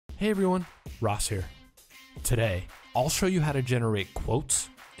Hey everyone, Ross here. Today, I'll show you how to generate quotes,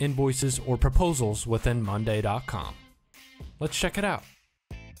 invoices, or proposals within monday.com. Let's check it out.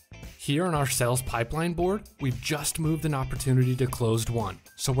 Here on our sales pipeline board, we've just moved an opportunity to closed won,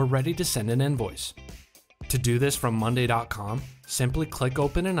 so we're ready to send an invoice. To do this from monday.com, simply click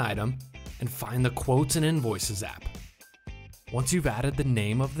open an item and find the Quotes and Invoices app. Once you've added the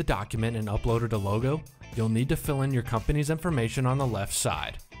name of the document and uploaded a logo, you'll need to fill in your company's information on the left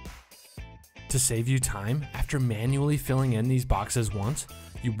side. To save you time, after manually filling in these boxes once,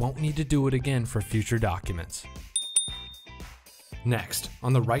 you won't need to do it again for future documents. Next,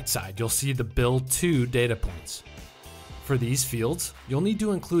 on the right side, you'll see the Bill To data points. For these fields, you'll need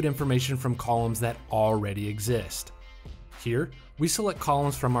to include information from columns that already exist. Here, we select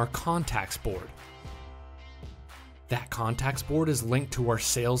columns from our Contacts board. That Contacts board is linked to our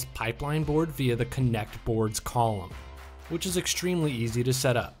Sales Pipeline board via the Connect Boards column, which is extremely easy to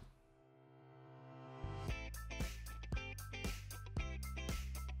set up.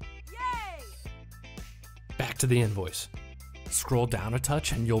 Back to the invoice. Scroll down a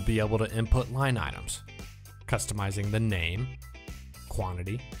touch and you'll be able to input line items, customizing the name,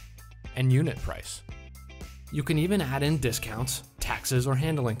 quantity, and unit price. You can even add in discounts, taxes, or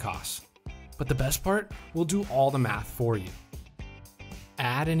handling costs. But the best part, we'll do all the math for you.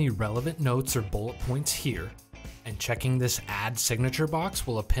 Add any relevant notes or bullet points here, and checking this Add Signature box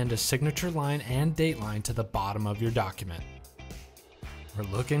will append a signature line and date line to the bottom of your document. We're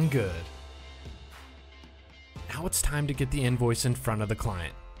looking good. Now it's time to get the invoice in front of the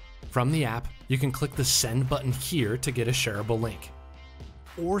client. From the app, you can click the Send button here to get a shareable link,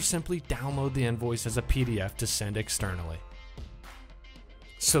 or simply download the invoice as a PDF to send externally.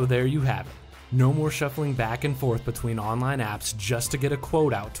 So there you have it. No more shuffling back and forth between online apps just to get a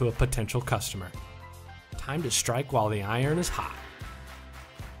quote out to a potential customer. Time to strike while the iron is hot.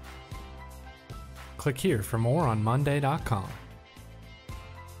 Click here for more on monday.com.